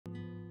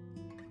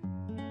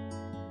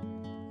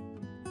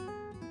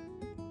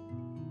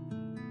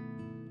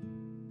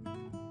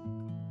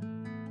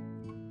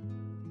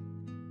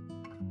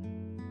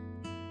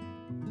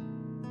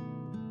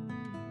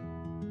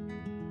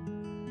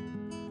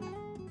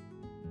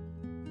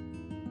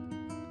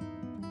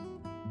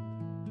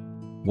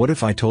What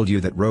if I told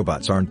you that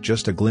robots aren't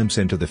just a glimpse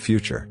into the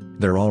future,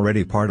 they're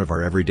already part of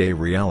our everyday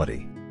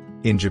reality?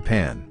 In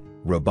Japan,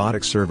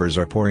 robotic servers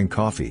are pouring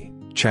coffee,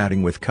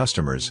 chatting with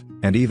customers,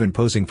 and even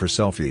posing for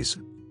selfies.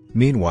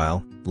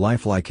 Meanwhile,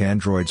 lifelike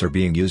androids are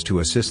being used to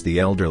assist the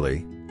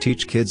elderly,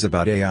 teach kids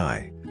about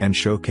AI, and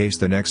showcase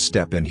the next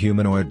step in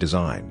humanoid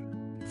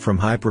design. From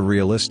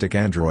hyper-realistic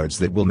androids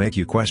that will make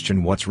you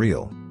question what's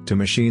real, to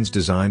machines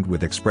designed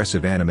with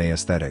expressive anime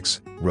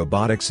aesthetics,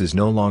 robotics is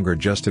no longer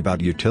just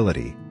about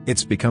utility,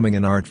 it's becoming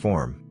an art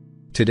form.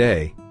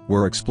 Today,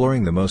 we're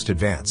exploring the most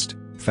advanced,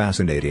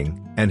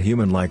 fascinating, and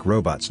human-like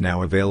robots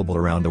now available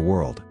around the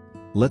world.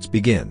 Let's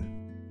begin.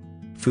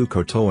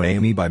 Fukoto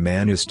Amy by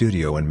Manu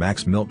Studio and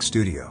Max Milk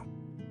Studio.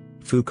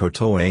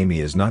 Fukoto Amy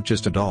is not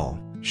just a doll,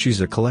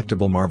 she's a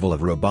collectible marvel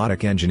of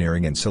robotic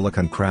engineering and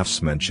silicone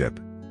craftsmanship.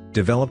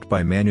 Developed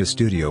by Manu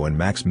Studio and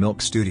Max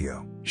Milk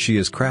Studio, she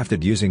is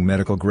crafted using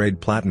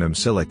medical-grade platinum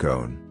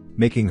silicone,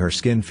 making her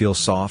skin feel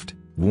soft,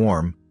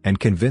 warm, and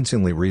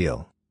convincingly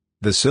real.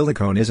 The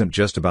silicone isn't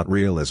just about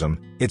realism,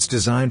 it's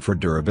designed for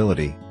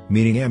durability,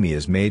 meaning Amy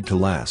is made to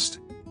last.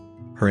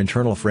 Her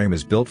internal frame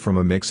is built from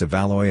a mix of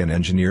alloy and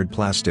engineered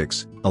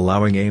plastics,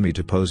 allowing Amy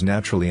to pose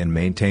naturally and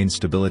maintain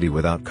stability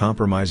without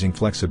compromising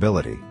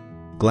flexibility.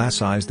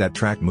 Glass eyes that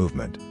track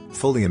movement,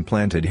 fully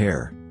implanted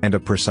hair, and a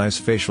precise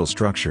facial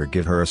structure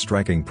give her a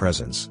striking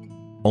presence.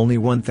 Only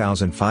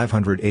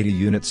 1,580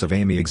 units of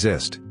Amy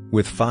exist,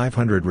 with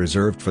 500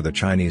 reserved for the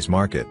Chinese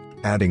market,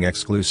 adding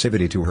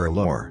exclusivity to her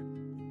lore.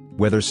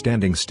 Whether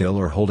standing still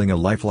or holding a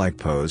lifelike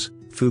pose,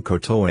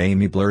 Fukoto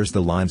Amy blurs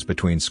the lines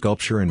between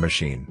sculpture and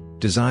machine,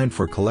 designed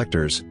for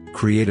collectors,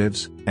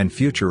 creatives, and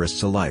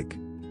futurists alike.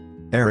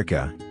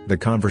 Erica, the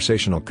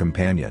conversational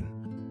companion.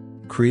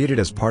 Created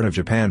as part of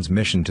Japan's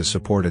mission to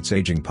support its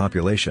aging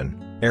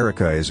population,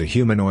 Erica is a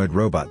humanoid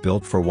robot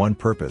built for one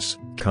purpose: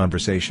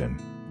 conversation.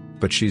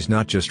 But she's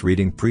not just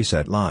reading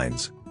preset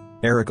lines.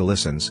 Erica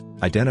listens,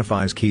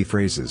 identifies key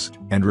phrases,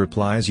 and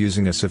replies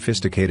using a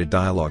sophisticated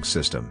dialogue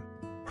system.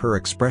 Her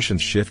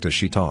expressions shift as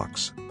she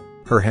talks.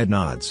 Her head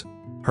nods.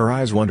 Her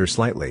eyes wander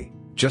slightly,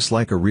 just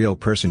like a real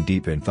person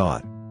deep in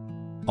thought.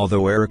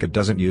 Although Erica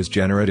doesn't use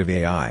generative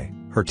AI,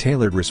 her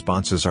tailored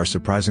responses are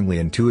surprisingly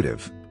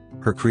intuitive.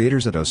 Her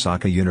creators at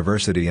Osaka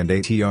University and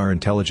ATR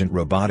Intelligent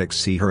Robotics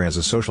see her as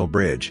a social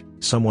bridge,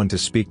 someone to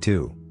speak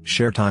to,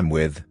 share time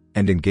with,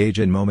 and engage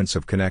in moments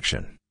of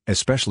connection,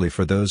 especially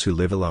for those who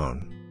live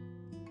alone.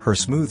 Her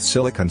smooth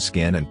silicone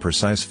skin and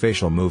precise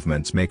facial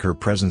movements make her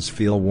presence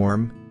feel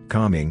warm,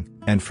 calming,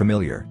 and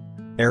familiar.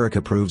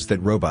 Erica proves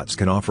that robots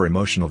can offer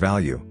emotional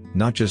value,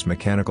 not just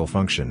mechanical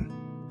function.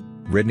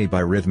 Rydney by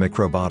Rhythmic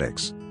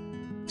Robotics.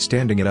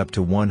 Standing at up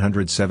to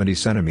 170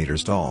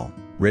 centimeters tall,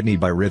 Rydney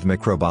by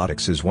Rhythmic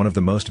Robotics is one of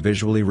the most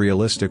visually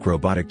realistic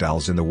robotic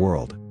dolls in the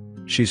world.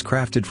 She's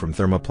crafted from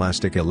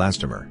thermoplastic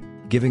elastomer,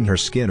 giving her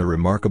skin a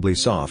remarkably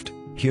soft,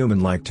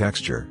 human-like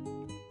texture.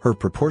 Her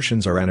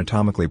proportions are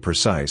anatomically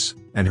precise,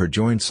 and her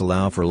joints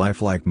allow for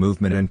lifelike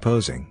movement and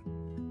posing.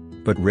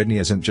 But Rydney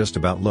isn't just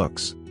about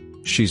looks.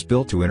 She's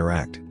built to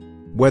interact.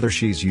 Whether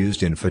she's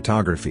used in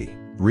photography,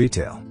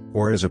 retail,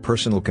 or as a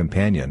personal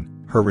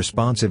companion, her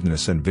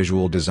responsiveness and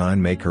visual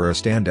design make her a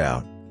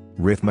standout.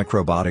 Rhythmic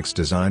Robotics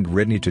designed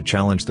Rydney to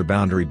challenge the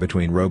boundary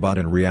between robot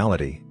and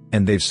reality,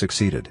 and they've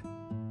succeeded.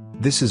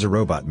 This is a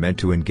robot meant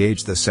to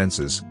engage the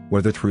senses,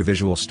 whether through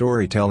visual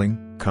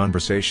storytelling,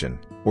 conversation,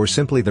 or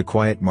simply the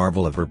quiet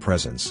marvel of her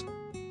presence.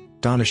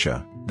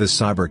 Donasha, the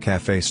cyber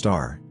cafe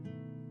star.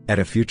 At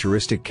a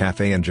futuristic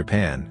cafe in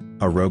Japan,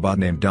 a robot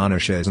named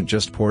Donasha isn't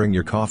just pouring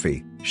your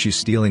coffee, she's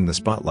stealing the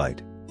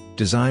spotlight.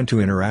 Designed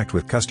to interact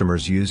with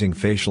customers using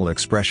facial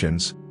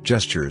expressions,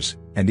 gestures,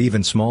 and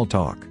even small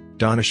talk,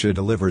 Donasha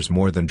delivers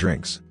more than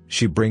drinks,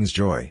 she brings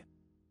joy.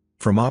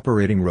 From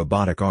operating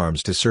robotic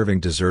arms to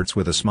serving desserts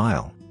with a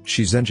smile,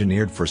 she's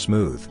engineered for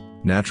smooth,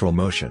 natural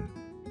motion.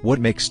 What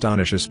makes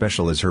Donasha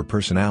special is her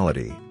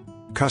personality.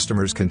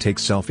 Customers can take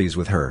selfies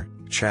with her,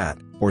 chat,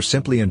 or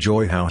simply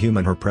enjoy how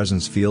human her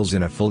presence feels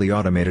in a fully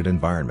automated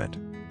environment.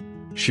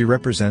 She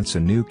represents a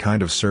new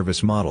kind of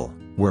service model,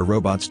 where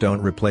robots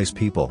don't replace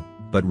people,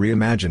 but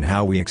reimagine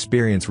how we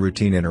experience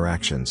routine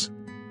interactions.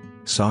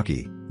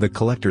 Saki, the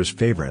collector's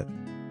favorite.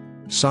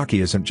 Saki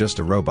isn't just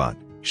a robot,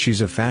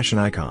 she's a fashion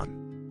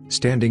icon.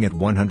 Standing at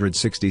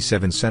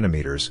 167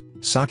 centimeters,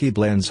 Saki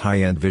blends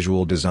high-end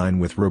visual design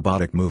with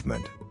robotic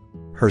movement.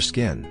 Her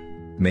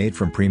skin, made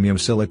from premium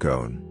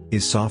silicone,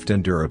 is soft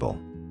and durable.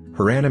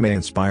 Her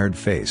anime-inspired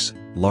face,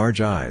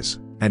 large eyes,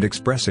 and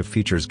expressive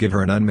features give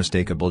her an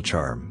unmistakable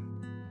charm.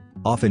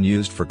 Often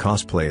used for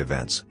cosplay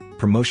events,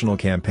 promotional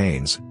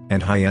campaigns,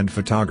 and high-end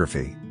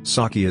photography,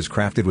 Saki is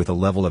crafted with a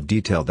level of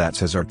detail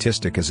that's as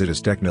artistic as it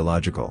is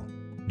technological.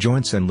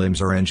 Joints and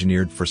limbs are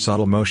engineered for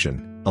subtle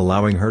motion,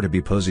 allowing her to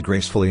be posed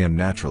gracefully and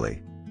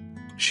naturally.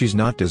 She's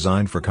not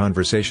designed for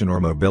conversation or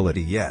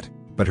mobility yet,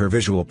 but her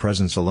visual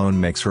presence alone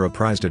makes her a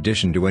prized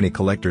addition to any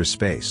collector's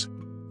space.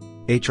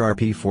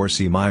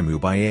 HRP-4C Mimu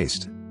by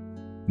Aced.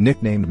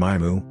 Nicknamed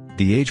Mimu,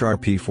 the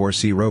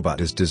HRP-4C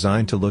robot is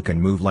designed to look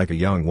and move like a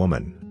young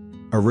woman.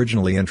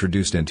 Originally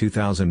introduced in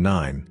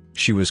 2009,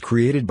 She was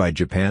created by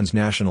Japan's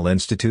National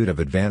Institute of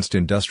Advanced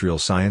Industrial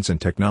Science and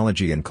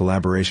Technology in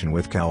collaboration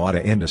with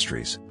Kawada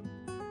Industries.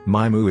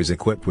 Mimu is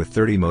equipped with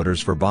 30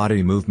 motors for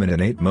body movement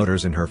and 8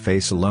 motors in her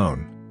face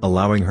alone,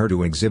 allowing her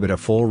to exhibit a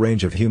full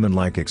range of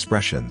human-like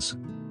expressions.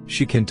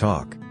 She can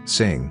talk,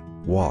 sing,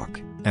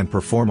 walk, and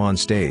perform on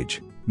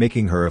stage,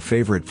 making her a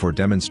favorite for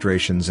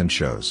demonstrations and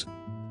shows.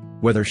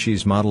 Whether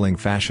she's modeling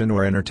fashion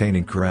or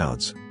entertaining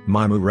crowds,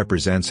 Mimu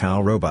represents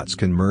how robots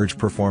can merge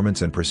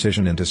performance and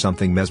precision into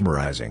something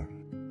mesmerizing.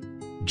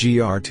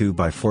 GR2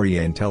 by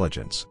Fourier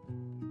Intelligence.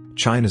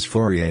 China's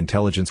Fourier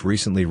Intelligence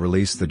recently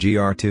released the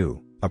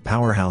GR2, a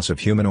powerhouse of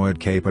humanoid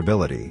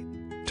capability.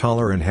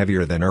 Taller and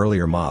heavier than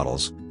earlier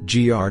models,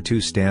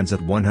 GR2 stands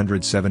at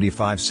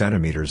 175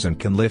 centimeters and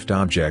can lift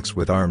objects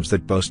with arms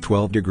that boast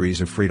 12 degrees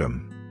of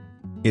freedom.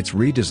 Its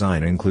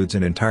redesign includes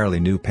an entirely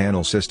new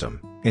panel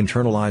system,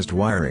 internalized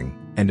wiring,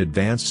 and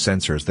advanced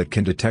sensors that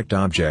can detect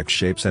object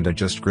shapes and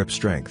adjust grip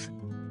strength.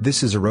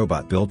 This is a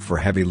robot built for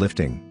heavy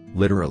lifting,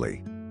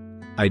 literally.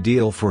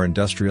 Ideal for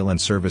industrial and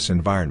service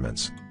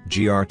environments,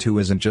 GR2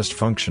 isn't just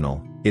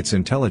functional, it's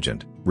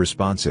intelligent,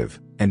 responsive,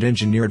 and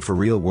engineered for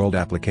real-world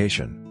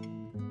application.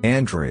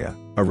 Andrea,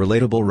 a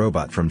relatable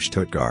robot from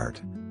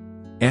Stuttgart.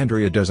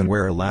 Andrea doesn't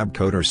wear a lab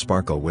coat or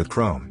sparkle with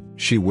chrome,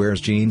 she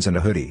wears jeans and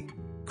a hoodie.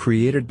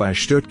 Created by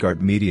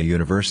Stuttgart Media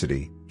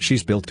University,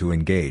 she's built to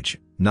engage,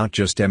 not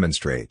just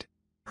demonstrate.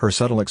 Her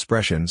subtle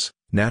expressions,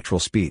 natural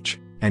speech,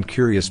 and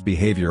curious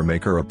behavior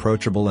make her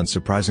approachable and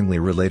surprisingly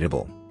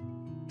relatable.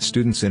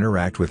 Students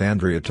interact with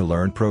Andrea to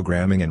learn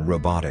programming and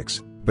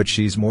robotics, but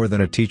she's more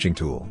than a teaching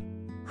tool.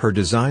 Her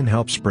design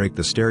helps break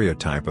the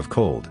stereotype of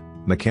cold,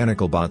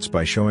 mechanical bots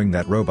by showing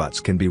that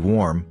robots can be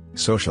warm,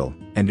 social,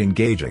 and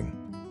engaging.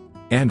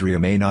 Andrea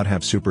may not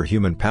have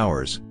superhuman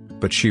powers,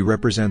 but she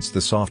represents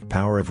the soft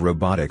power of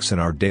robotics in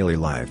our daily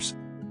lives.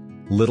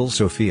 Little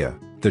Sophia,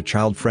 the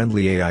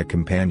child-friendly AI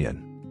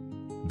companion.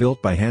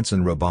 Built by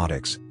Hanson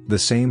Robotics, the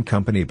same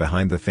company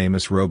behind the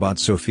famous robot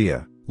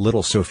Sophia,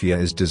 Little Sophia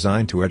is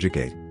designed to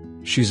educate.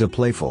 She's a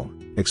playful,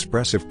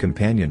 expressive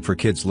companion for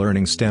kids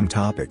learning STEM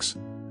topics.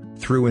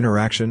 Through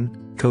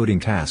interaction, coding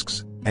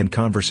tasks, and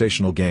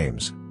conversational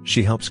games,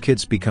 she helps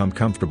kids become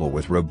comfortable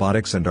with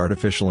robotics and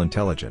artificial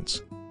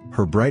intelligence.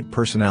 Her bright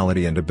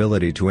personality and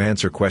ability to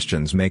answer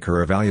questions make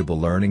her a valuable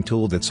learning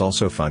tool that's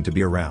also fun to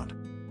be around.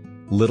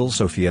 Little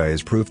Sophia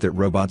is proof that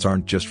robots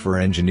aren't just for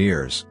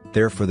engineers,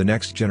 they're for the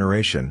next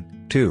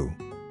generation, too.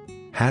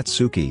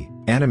 Hatsuki,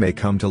 anime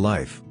come to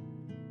life.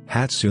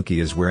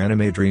 Hatsuki is where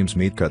anime dreams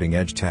meet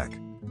cutting-edge tech.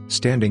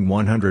 Standing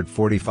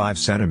 145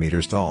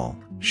 centimeters tall,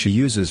 she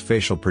uses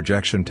facial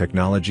projection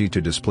technology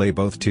to display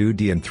both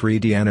 2D and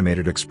 3D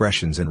animated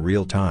expressions in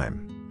real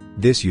time.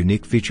 This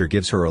unique feature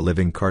gives her a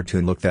living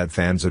cartoon look that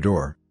fans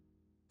adore.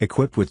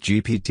 Equipped with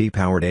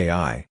GPT-powered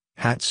AI,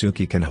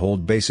 Hatsuki can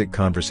hold basic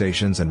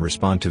conversations and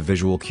respond to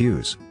visual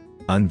cues.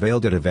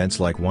 Unveiled at events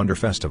like Wonder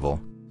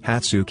Festival,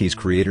 Hatsuki's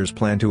creators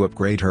plan to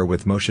upgrade her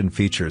with motion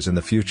features in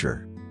the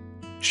future.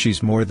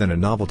 She's more than a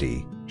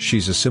novelty,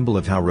 she's a symbol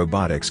of how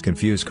robotics can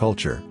fuse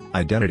culture,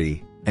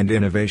 identity, and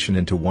innovation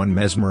into one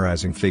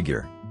mesmerizing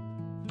figure.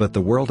 But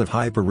the world of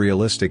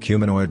hyper-realistic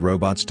humanoid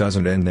robots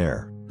doesn't end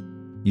there.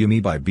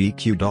 Yumi by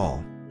BQ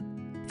Doll.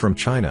 From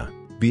China,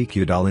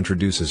 BQ Doll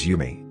introduces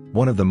Yumi,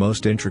 one of the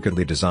most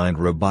intricately designed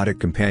robotic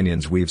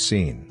companions we've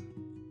seen.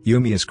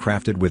 Yumi is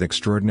crafted with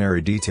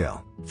extraordinary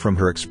detail, from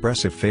her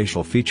expressive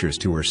facial features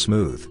to her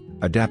smooth,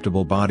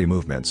 adaptable body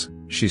movements.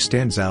 She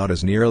stands out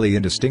as nearly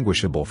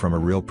indistinguishable from a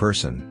real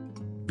person.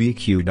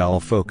 BQ Doll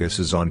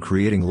focuses on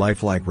creating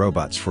lifelike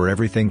robots for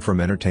everything from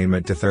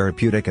entertainment to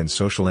therapeutic and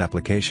social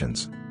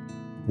applications.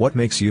 What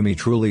makes Yumi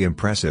truly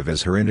impressive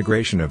is her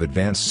integration of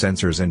advanced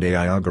sensors and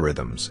AI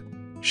algorithms.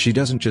 She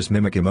doesn't just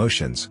mimic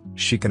emotions,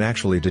 she can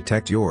actually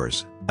detect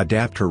yours,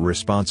 adapt her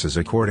responses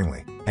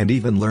accordingly, and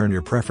even learn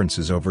your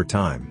preferences over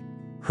time.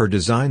 Her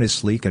design is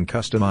sleek and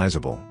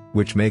customizable,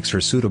 which makes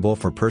her suitable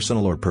for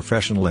personal or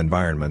professional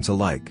environments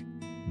alike.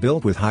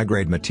 Built with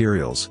high-grade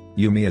materials,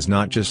 Yumi is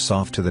not just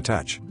soft to the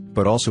touch,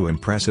 but also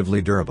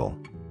impressively durable.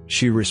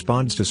 She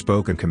responds to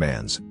spoken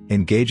commands,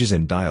 engages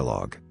in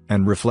dialogue,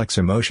 and reflects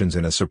emotions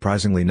in a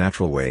surprisingly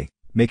natural way,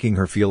 making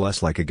her feel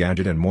less like a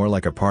gadget and more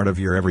like a part of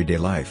your everyday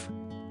life.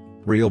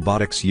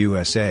 Robotics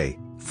USA,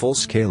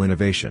 full-scale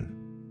innovation.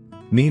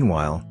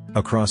 Meanwhile,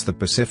 across the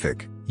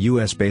Pacific,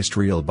 US-based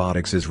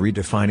Robotics is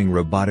redefining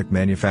robotic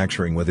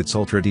manufacturing with its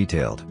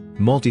ultra-detailed,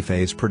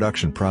 multi-phase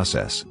production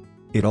process.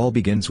 It all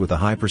begins with a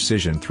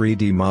high-precision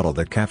 3D model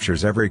that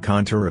captures every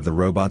contour of the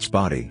robot's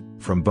body,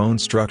 from bone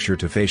structure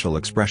to facial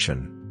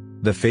expression.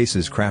 The face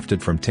is crafted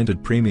from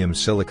tinted premium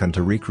silicone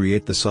to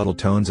recreate the subtle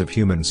tones of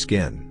human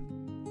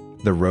skin.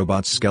 The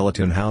robot's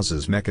skeleton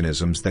houses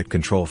mechanisms that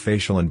control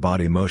facial and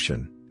body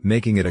motion,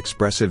 making it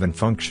expressive and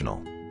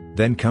functional.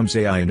 Then comes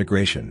AI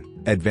integration.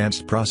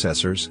 Advanced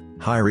processors,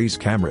 high-res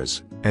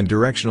cameras, and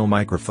directional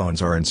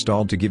microphones are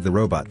installed to give the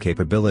robot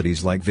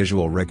capabilities like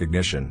visual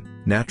recognition,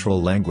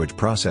 natural language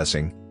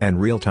processing,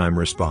 and real-time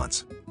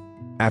response.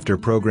 After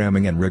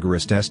programming and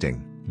rigorous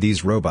testing,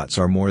 these robots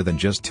are more than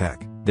just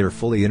tech, they're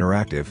fully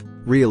interactive,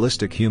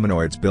 Realistic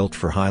humanoids built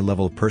for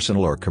high-level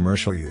personal or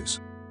commercial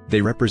use.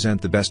 They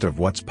represent the best of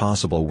what's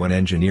possible when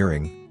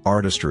engineering,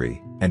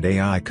 artistry, and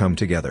AI come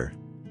together.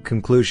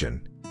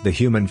 Conclusion: the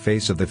human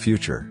face of the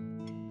future.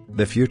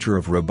 The future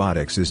of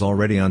robotics is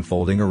already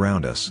unfolding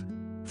around us.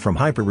 From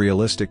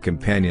hyper-realistic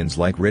companions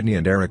like Rydney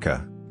and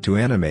Erica, to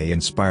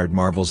anime-inspired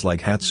marvels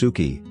like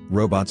Hatsuki,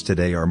 robots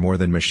today are more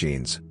than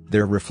machines,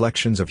 they're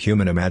reflections of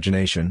human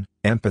imagination,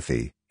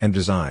 empathy, and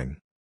design.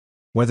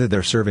 Whether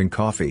they're serving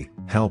coffee,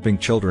 helping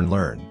children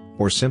learn,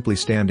 or simply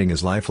standing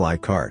as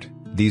lifelike art,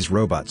 these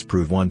robots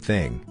prove one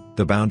thing: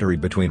 the boundary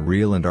between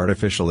real and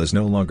artificial is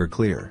no longer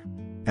clear.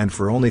 And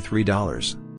for only $3,